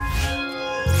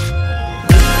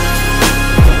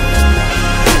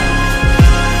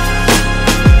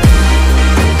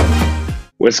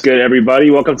What's good, everybody?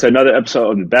 Welcome to another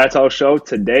episode of the Battle Show.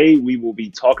 Today, we will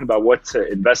be talking about what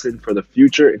to invest in for the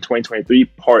future in 2023,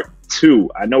 part two.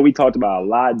 I know we talked about a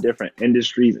lot of different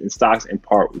industries and stocks in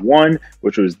part one,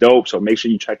 which was dope. So make sure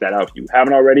you check that out if you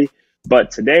haven't already. But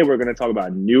today, we're going to talk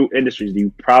about new industries that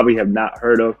you probably have not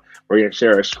heard of. We're going to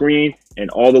share a screen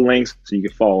and all the links so you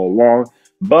can follow along.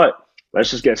 But let's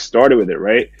just get started with it,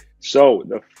 right? So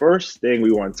the first thing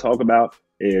we want to talk about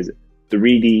is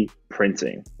 3D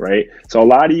printing, right? So a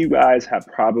lot of you guys have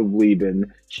probably been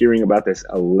hearing about this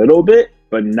a little bit,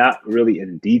 but not really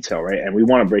in detail, right? And we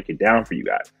want to break it down for you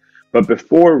guys. But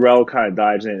before Rel kind of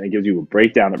dives in and gives you a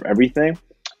breakdown of everything,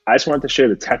 I just wanted to share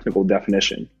the technical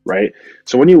definition, right?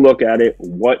 So when you look at it,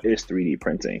 what is 3D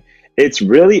printing? It's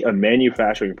really a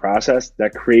manufacturing process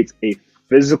that creates a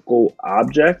physical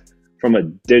object from a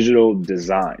digital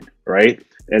design, right?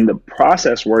 And the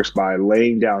process works by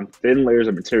laying down thin layers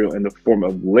of material in the form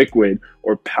of liquid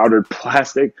or powdered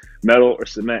plastic, metal, or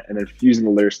cement, and then fusing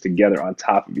the layers together on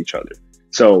top of each other.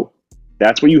 So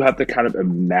that's what you have to kind of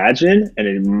imagine. And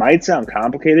it might sound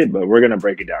complicated, but we're going to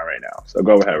break it down right now. So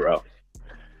go ahead, Ro.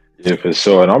 Yeah, for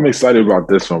sure. And I'm excited about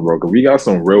this one, bro, because we got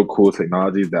some real cool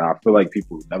technology that I feel like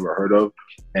people have never heard of.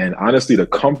 And honestly, the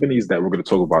companies that we're going to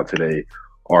talk about today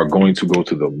are going to go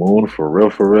to the moon for real,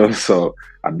 for real. So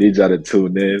I need y'all to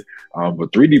tune in.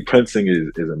 But 3D printing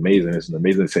is amazing. It's an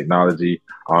amazing technology.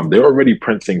 They're already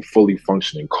printing fully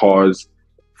functioning cars,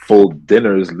 full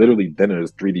dinners, literally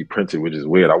dinners 3D printed, which is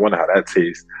weird. I wonder how that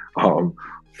tastes.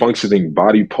 Functioning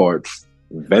body parts,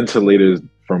 ventilators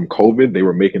from COVID, they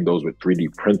were making those with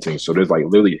 3D printing. So there's like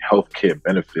literally healthcare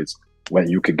benefits that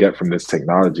you could get from this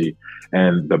technology.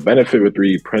 And the benefit with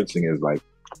 3D printing is like,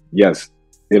 yes,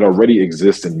 it already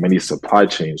exists in many supply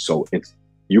chains, so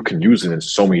you can use it in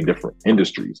so many different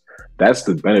industries. That's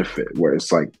the benefit, where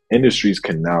it's like industries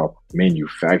can now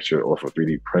manufacture off of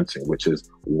 3D printing, which is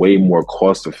way more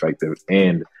cost effective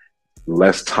and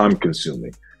less time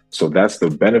consuming. So that's the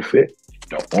benefit.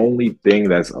 The only thing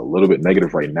that's a little bit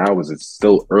negative right now is it's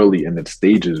still early in its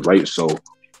stages, right? So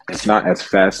it's not as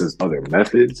fast as other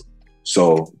methods.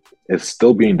 So it's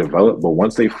still being developed, but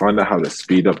once they find out how to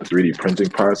speed up the 3D printing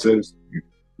process,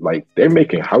 like they're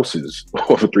making houses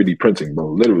off of 3D printing,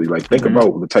 bro. Literally, like think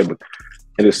about the type of,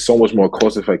 it is so much more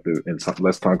cost effective and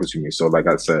less time consuming. So like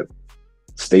I said,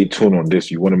 stay tuned on this.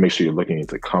 You want to make sure you're looking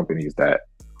into companies that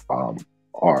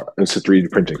are into 3D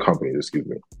printing companies, excuse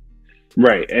me.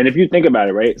 Right. And if you think about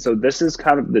it, right, so this is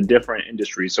kind of the different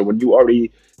industries. So when you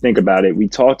already think about it, we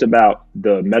talked about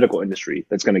the medical industry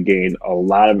that's going to gain a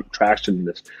lot of traction in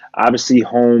this. Obviously,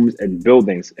 homes and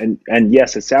buildings. And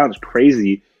yes, it sounds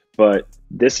crazy, but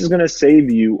this is going to save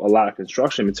you a lot of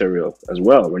construction material as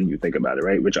well when you think about it,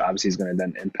 right? Which obviously is going to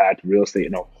then impact real estate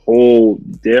in a whole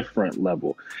different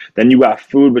level. Then you got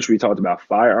food, which we talked about,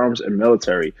 firearms and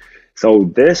military.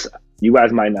 So this, you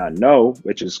guys might not know,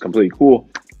 which is completely cool,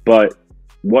 but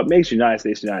what makes United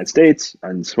States,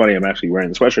 and it's funny, I'm actually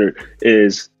wearing the sweatshirt,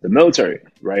 is the military,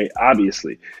 right?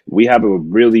 Obviously, we have a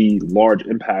really large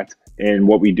impact in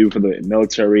what we do for the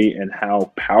military and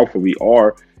how powerful we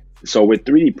are. So with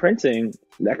 3D printing,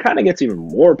 that kind of gets even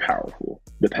more powerful,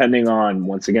 depending on,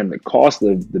 once again, the cost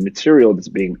of the material that's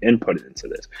being inputted into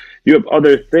this. You have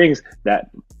other things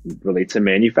that relate to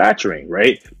manufacturing,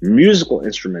 right? Musical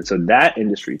instruments, so that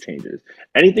industry changes.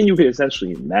 Anything you could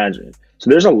essentially imagine. So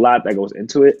there's a lot that goes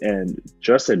into it. And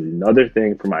just another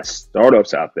thing for my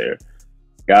startups out there,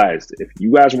 guys, if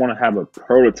you guys want to have a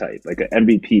prototype, like an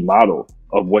MVP model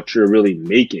of what you're really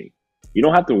making, you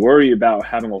don't have to worry about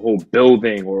having a whole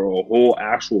building or a whole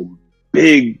actual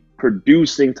big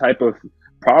producing type of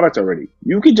product already.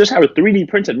 You can just have a 3D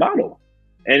printed model,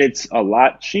 and it's a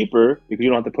lot cheaper because you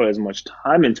don't have to put as much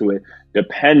time into it,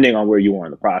 depending on where you are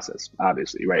in the process,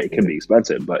 obviously, right? It can be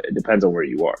expensive, but it depends on where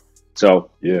you are.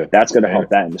 So yeah, that's going to help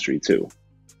that industry too.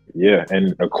 Yeah,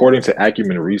 and according to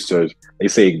Acumen Research, they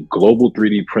say global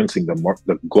 3D printing,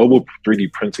 the global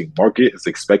 3D printing market is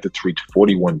expected to reach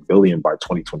 41 billion by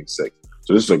 2026.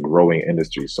 So this is a growing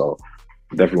industry. So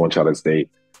definitely want y'all to stay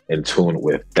in tune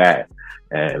with that.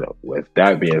 And with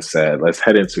that being said, let's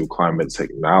head into climate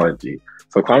technology.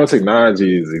 So climate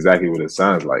technology is exactly what it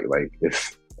sounds like. Like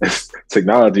it's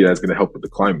technology that's going to help with the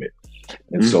climate.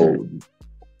 And so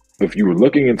if you were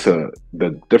looking into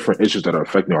the different issues that are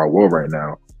affecting our world right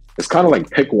now, it's kind of like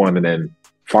pick one and then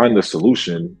find the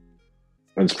solution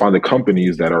and find the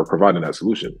companies that are providing that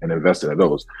solution and invest in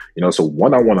those. You know, so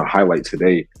one I want to highlight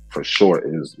today for sure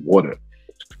is water.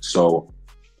 So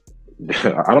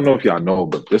I don't know if y'all know,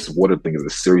 but this water thing is a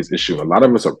serious issue. A lot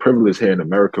of us are privileged here in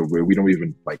America where we don't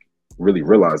even like really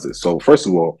realize it. So first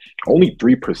of all, only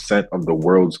 3% of the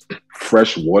world's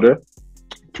fresh water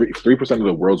 3% of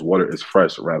the world's water is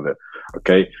fresh, rather.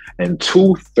 Okay, and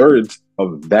 2/3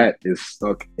 of that is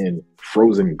stuck in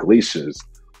frozen glaciers,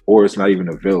 or it's not even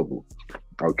available.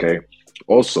 Okay.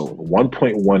 Also,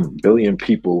 1.1 billion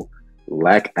people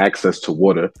lack access to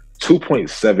water.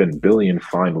 2.7 billion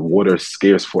find water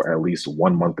scarce for at least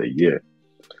 1 month a year.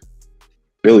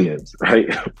 Billions, right?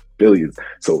 Billions.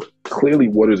 So clearly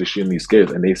water is extremely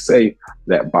scarce. And they say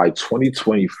that by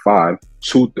 2025,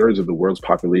 2/3 of the world's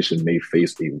population may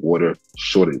face a water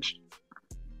shortage.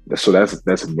 So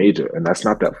that's major. And that's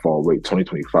not that far away.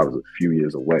 2025 is a few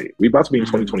years away. We're about to be in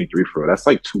 2023 for that's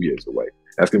like 2 years away.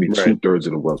 That's going to be 2/3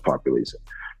 of the world's population.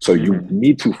 So you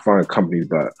need to find companies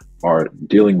that are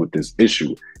dealing with this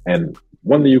issue. And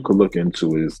one that you could look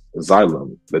into is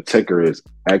Xylem. The ticker is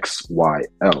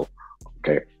XYL.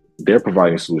 Okay. They're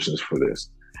providing solutions for this.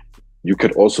 You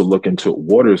could also look into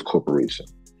Waters Corporation.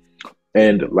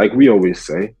 And like we always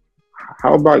say,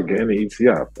 how about getting an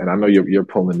ETF? And I know you're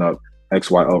pulling up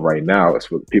XYL right now.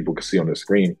 That's what people can see on the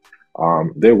screen.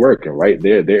 They're working, right?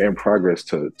 They're in progress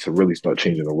to really start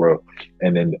changing the world.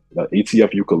 And then the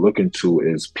ETF you could look into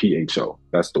is PHO.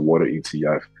 That's the water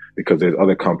ETF, because there's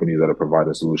other companies that are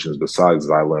providing solutions besides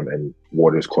Xylem and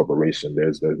Waters Corporation.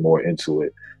 There's more into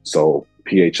it. So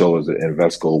PHO is the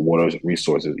Invesco Water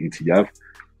Resources ETF.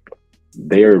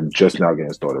 They're just now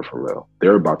getting started for real.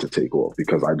 They're about to take off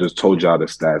because I just told y'all the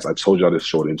stats. I told y'all the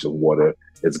shortage of water.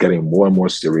 It's getting more and more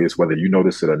serious, whether you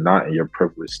notice it or not in your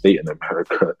privileged state in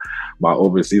America. My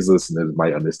overseas listeners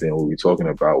might understand what we're talking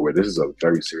about, where this is a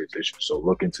very serious issue. So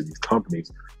look into these companies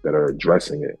that are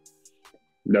addressing it.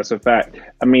 That's a fact.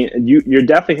 I mean, you're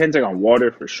definitely hinting on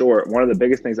water for sure. One of the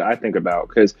biggest things I think about,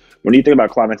 because when you think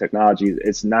about climate technologies,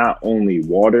 it's not only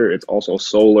water, it's also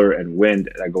solar and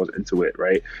wind that goes into it,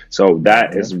 right? So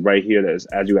that is right here, that is,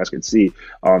 as you guys can see,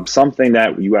 something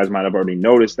that you guys might have already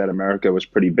noticed that America was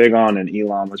pretty big on, and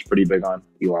Elon was pretty big on.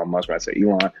 Elon Musk, when I say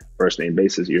Elon, first name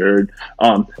basis, you heard.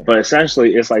 But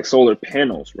essentially, it's like solar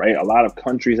panels, right? A lot of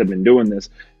countries have been doing this,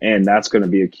 and that's going to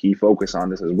be a key focus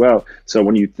on this as well. So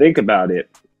when you think about it,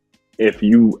 if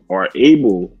you are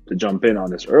able to jump in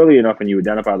on this early enough and you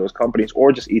identify those companies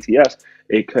or just ETFs,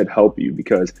 it could help you,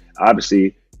 because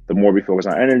obviously the more we focus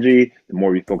on energy, the more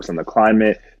we focus on the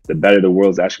climate, the better the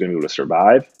world's actually going to be able to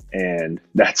survive. And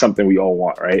that's something we all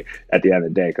want, right? At the end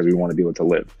of the day, because we want to be able to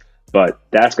live. But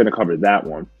that's going to cover that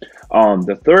one.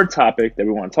 The third topic that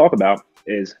we want to talk about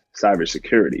is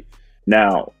cybersecurity.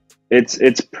 Now,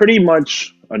 it's pretty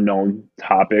much a known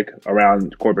topic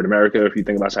around corporate America if you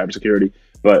think about cybersecurity.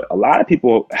 But a lot of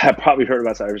people have probably heard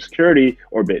about cybersecurity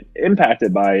or been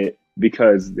impacted by it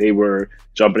because they were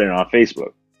jumping in on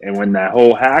Facebook. And when that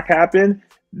whole hack happened,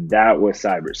 that was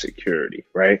cybersecurity,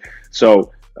 right?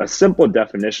 So a simple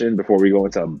definition before we go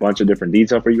into a bunch of different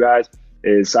detail for you guys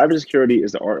is cybersecurity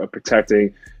is the art of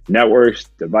protecting networks,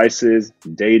 devices,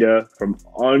 data from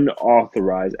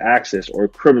unauthorized access or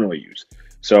criminal use.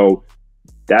 So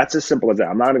that's as simple as that.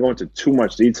 I'm not going to go into too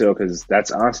much detail because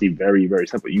that's honestly very, very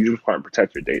simple. You just want to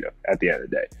protect your data at the end of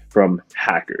the day from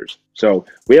hackers. So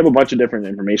we have a bunch of different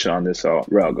information on this. So,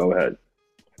 Rel, go ahead.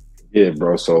 Yeah,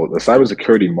 bro. So the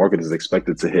cybersecurity market is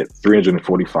expected to hit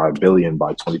 345 billion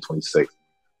by 2026,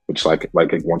 which, like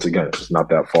once again, it's not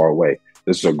that far away.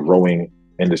 This is a growing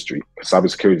industry.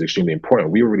 Cybersecurity is extremely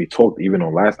important. We already talked even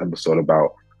on last episode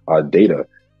about data.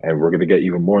 And we're going to get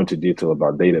even more into detail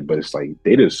about data, but it's like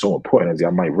data is so important, as y'all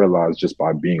might realize just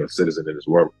by being a citizen in this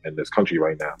world, in this country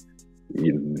right now.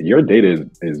 Your data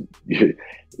is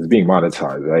being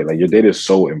monetized, right? Like your data is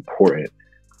so important.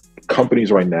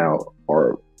 Companies right now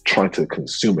are trying to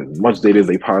consume as much data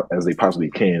as they possibly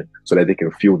can so that they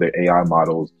can fuel their AI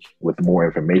models with more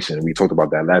information. We talked about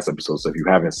that last episode. So if you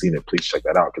haven't seen it, please check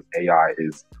that out, because AI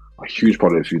is a huge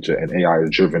part of the future, and AI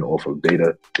is driven off of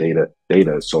data.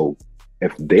 So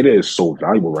if data is so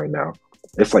valuable right now,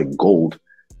 it's like gold,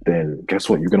 then guess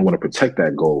what? You're going to want to protect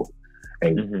that gold.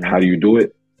 And how do you do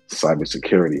it?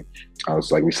 Cybersecurity.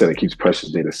 Like we said, it keeps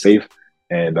precious data safe.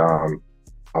 And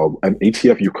an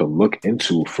ETF you could look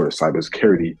into for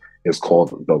cybersecurity is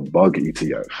called the Bug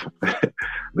ETF.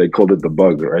 They called it the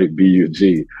Bug, right?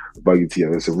 BUG, Bug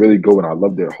ETF. It's a really good one. I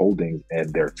love their holdings,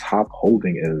 and their top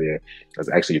holding in there is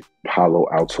actually Palo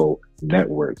Alto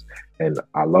Networks. And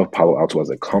I love Palo Alto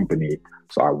as a company,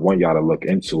 so I want y'all to look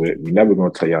into it. We're never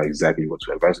going to tell y'all exactly what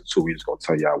to invest into. We're just going to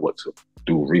tell y'all what to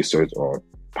do research on.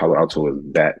 Palo Alto is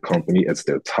that company. It's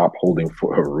their top holding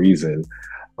for a reason.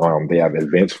 They have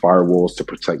advanced firewalls to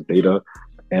protect data,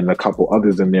 and a couple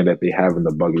others in there that they have in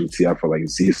the Bug ETF are like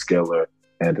Zscaler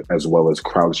and as well as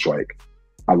CrowdStrike.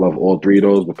 I love all three of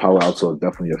those, but Palo Alto is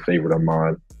definitely a favorite of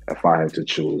mine if I had to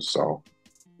choose. So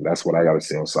that's what I got to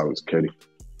say on cybersecurity.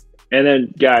 And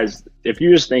then, guys, if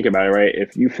you just think about it, right?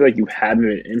 If you feel like you haven't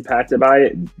been impacted by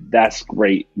it, that's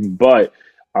great. But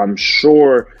I'm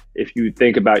sure if you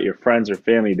think about your friends or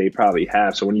family, they probably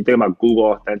have. So when you think about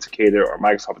Google Authenticator or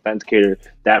Microsoft Authenticator,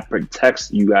 that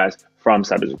protects you guys from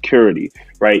cybersecurity,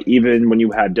 right? Even when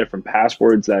you have different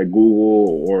passwords that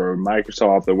Google or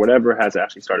Microsoft or whatever has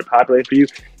actually started populating for you,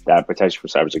 that protects you from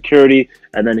cybersecurity.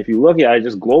 And then if you look at it,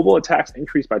 just global attacks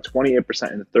increased by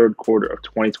 28% in the third quarter of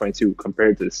 2022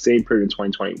 compared to the same period in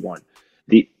 2021.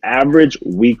 The average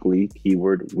weekly,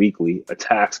 keyword weekly,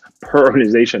 attacks per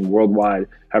organization worldwide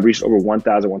have reached over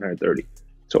 1,130.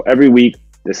 So every week,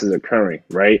 this is occurring,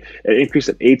 right? An increase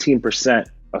of 18%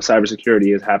 of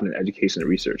cybersecurity is happening in education and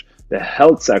research. The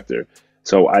health sector.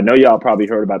 So I know y'all probably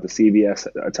heard about the CVS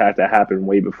attack that happened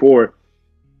way before.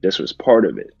 This was part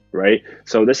of it, right?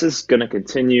 So this is going to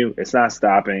continue. It's not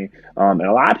stopping. And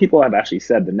a lot of people have actually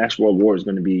said the next world war is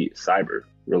going to be cyber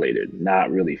related,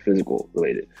 not really physical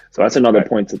related. So that's another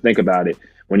point to think about it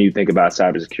when you think about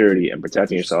cybersecurity and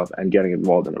protecting yourself and getting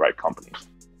involved in the right companies.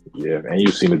 Yeah, and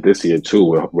you've seen it this year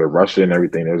too, with Russia and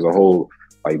everything. There's a whole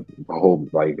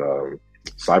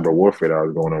cyber warfare that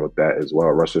was going on with that as well.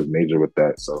 Russia's major with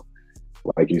that. So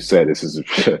like you said, this is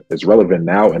it's relevant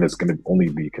now, and it's going to only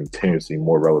be continuously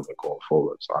more relevant going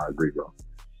forward. So I agree, bro.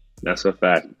 That's a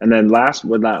fact. And then last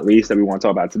but not least that we want to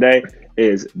talk about today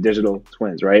is digital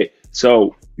twins, right?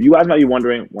 So you guys might be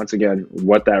wondering, once again,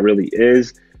 what that really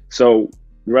is. So,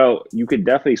 Rel, you could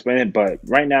definitely explain it, but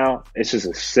right now, it's just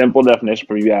a simple definition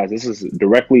for you guys. This is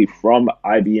directly from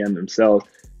IBM themselves.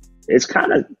 It's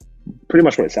kind of pretty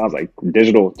much what it sounds like,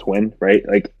 digital twin, right?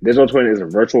 Like digital twin is a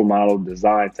virtual model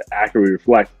designed to accurately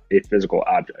reflect a physical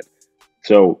object.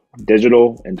 So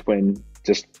digital and twin,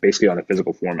 just basically on a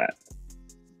physical format.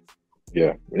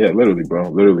 Yeah, literally, bro.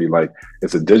 Literally, like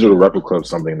it's a digital replica of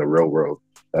something in the real world.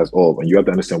 That's all. And you have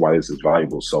to understand why this is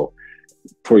valuable. So,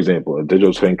 for example, a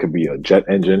digital twin could be a jet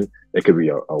engine. It could be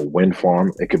a wind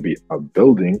farm. It could be a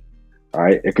building. All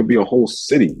right. It could be a whole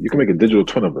city. You can make a digital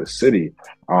twin of a city.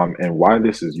 And why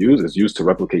this is used to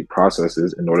replicate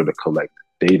processes in order to collect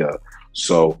data.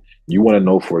 So you want to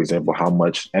know, for example, how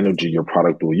much energy your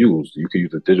product will use. You could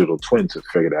use a digital twin to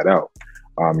figure that out.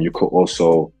 You could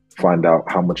also find out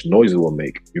how much noise it will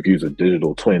make. You can use a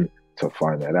digital twin to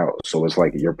find that out. So it's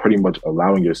like you're pretty much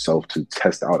allowing yourself to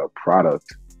test out a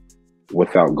product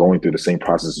without going through the same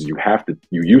processes you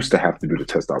used to have to do to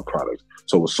test out products.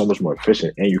 So it was so much more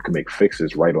efficient, and you can make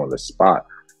fixes right on the spot,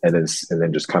 and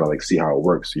then just kind of like see how it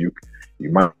works. So you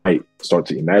might start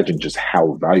to imagine just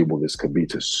how valuable this could be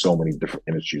to so many different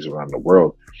industries around the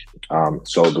world.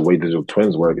 So the way digital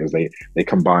twins work is they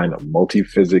combine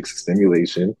multi-physics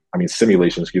simulation,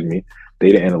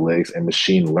 data analytics and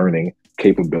machine learning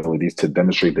capabilities to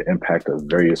demonstrate the impact of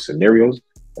various scenarios,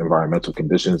 environmental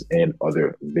conditions, and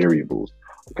other variables.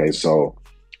 Okay, so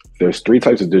there's three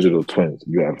types of digital twins.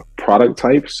 You have product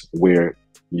types, where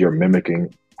you're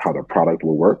mimicking how the product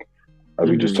will work, as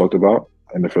we just talked about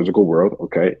in the physical world.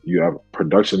 Okay, you have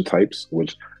production types,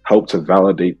 which help to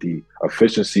validate the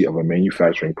efficiency of a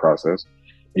manufacturing process.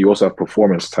 You also have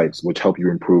performance types, which help you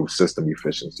improve system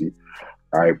efficiency.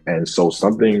 All right, and so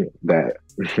something that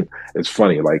it's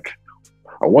funny, like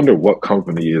I wonder what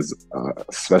company is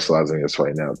specializing in this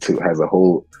right now too, has a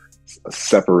whole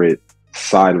separate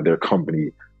side of their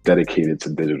company dedicated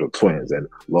to digital twins. And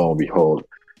lo and behold,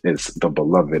 it's the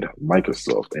beloved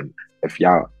Microsoft. And if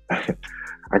y'all,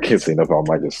 I can't say enough about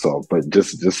Microsoft, but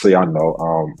just so y'all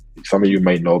know, some of you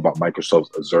may know about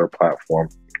Microsoft's Azure platform.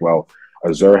 Well,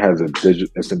 Azure has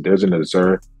there's an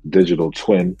Azure digital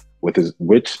twin, which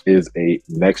is a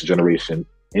next generation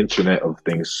Internet of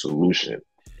Things solution.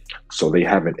 So they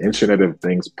have an Internet of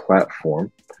Things platform,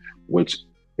 which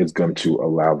is going to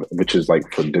which is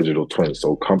like for digital twins.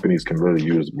 So companies can really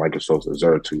use Microsoft's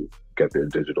Azure to get their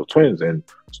digital twins and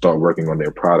start working on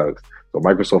their products. So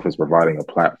Microsoft is providing a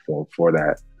platform for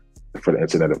that, for the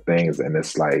Internet of Things. And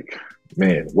it's like,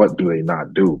 man, what do they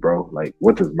not do, bro? Like,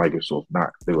 what does Microsoft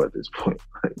not do at this point?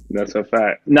 That's a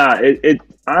fact. Nah, it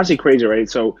honestly crazy, right?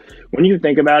 So when you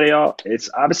think about it, y'all, it's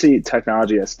obviously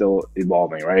technology that's still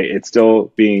evolving, right? It's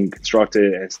still being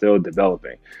constructed and still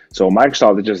developing. So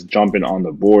Microsoft is just jumping on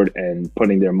the board and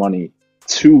putting their money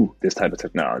to this type of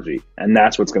technology, and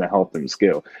that's what's going to help them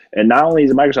scale. And not only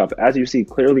is it Microsoft, as you see,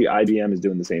 clearly IBM is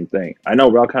doing the same thing. I know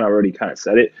Rel already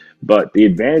said it, but the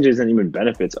advantages and even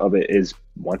benefits of it is,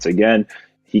 once again,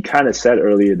 he kind of said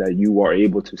earlier that you are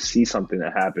able to see something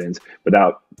that happens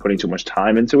without putting too much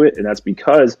time into it, and that's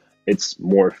because it's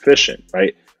more efficient,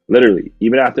 right? Literally,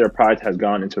 even after a product has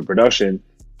gone into production,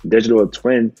 digital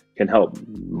twin can help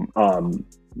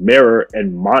mirror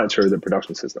and monitor the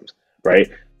production systems. right?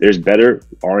 There's better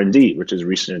R&D, which is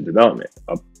research and development,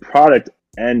 a product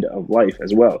end of life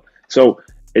as well. So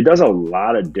it does a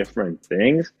lot of different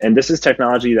things. And this is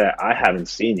technology that I haven't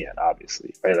seen yet,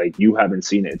 obviously, right? Like you haven't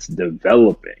seen it, it's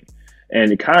developing.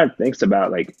 And it kind of thinks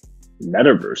about like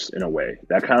metaverse in a way.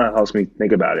 That kind of helps me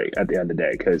think about it at the end of the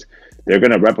day, because they're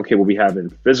going to replicate what we have in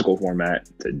physical format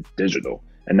to digital.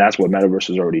 And that's what metaverse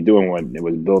was already doing when it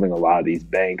was building a lot of these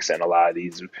banks and a lot of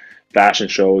these fashion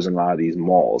shows and a lot of these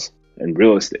malls and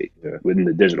real estate within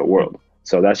the digital world.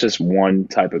 So that's just one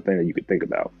type of thing that you could think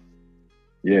about.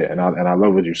 Yeah, and I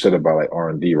love what you said about like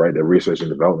R&D, right? The research and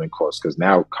development costs, because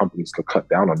now companies could cut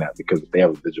down on that, because if they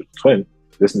have a digital twin,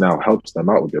 this now helps them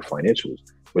out with their financials,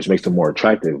 which makes them more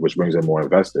attractive, which brings in more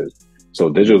investors. So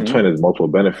digital twin has multiple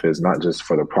benefits, not just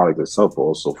for the product itself, but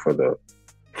also for the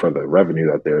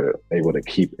revenue that they're able to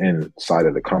keep inside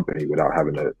of the company without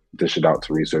having to dish it out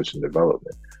to research and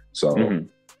development. So,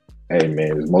 hey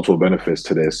man, there's multiple benefits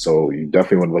to this. So you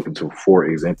definitely want to look into, for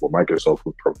example, Microsoft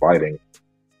was providing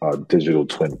a digital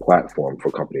twin platform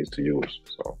for companies to use.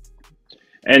 So,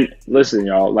 and listen,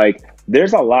 y'all, like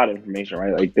there's a lot of information,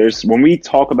 right? Like when we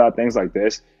talk about things like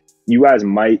this, you guys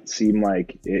might seem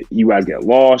like you guys get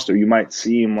lost, or you might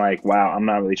seem like, wow, I'm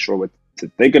not really sure what to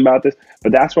think about this.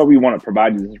 But that's why we want to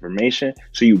provide you this information,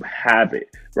 so you have it,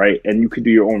 right? And you could do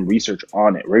your own research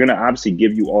on it. We're going to obviously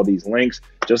give you all these links,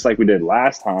 just like we did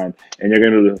last time, and you're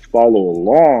going to follow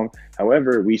along.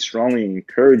 However, we strongly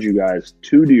encourage you guys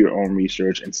to do your own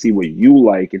research and see what you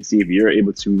like, and see if you're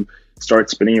able to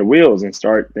start spinning your wheels and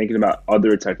start thinking about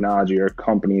other technology or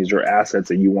companies or assets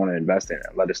that you want to invest in,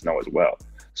 and let us know as well.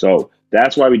 So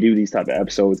that's why we do these type of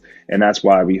episodes, and that's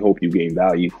why we hope you gain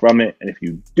value from it. And if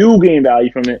you do gain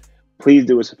value from it, please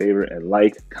do us a favor and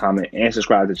like, comment, and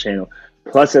subscribe to the channel.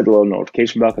 Plus hit the little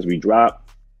notification bell, because we drop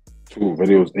 2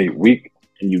 videos a week,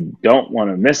 and you don't want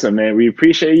to miss them, man. We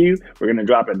appreciate you. We're going to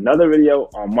drop another video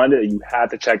on Monday that you have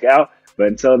to check out. But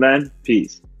until then,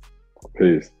 peace.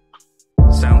 Peace.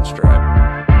 Soundstripe.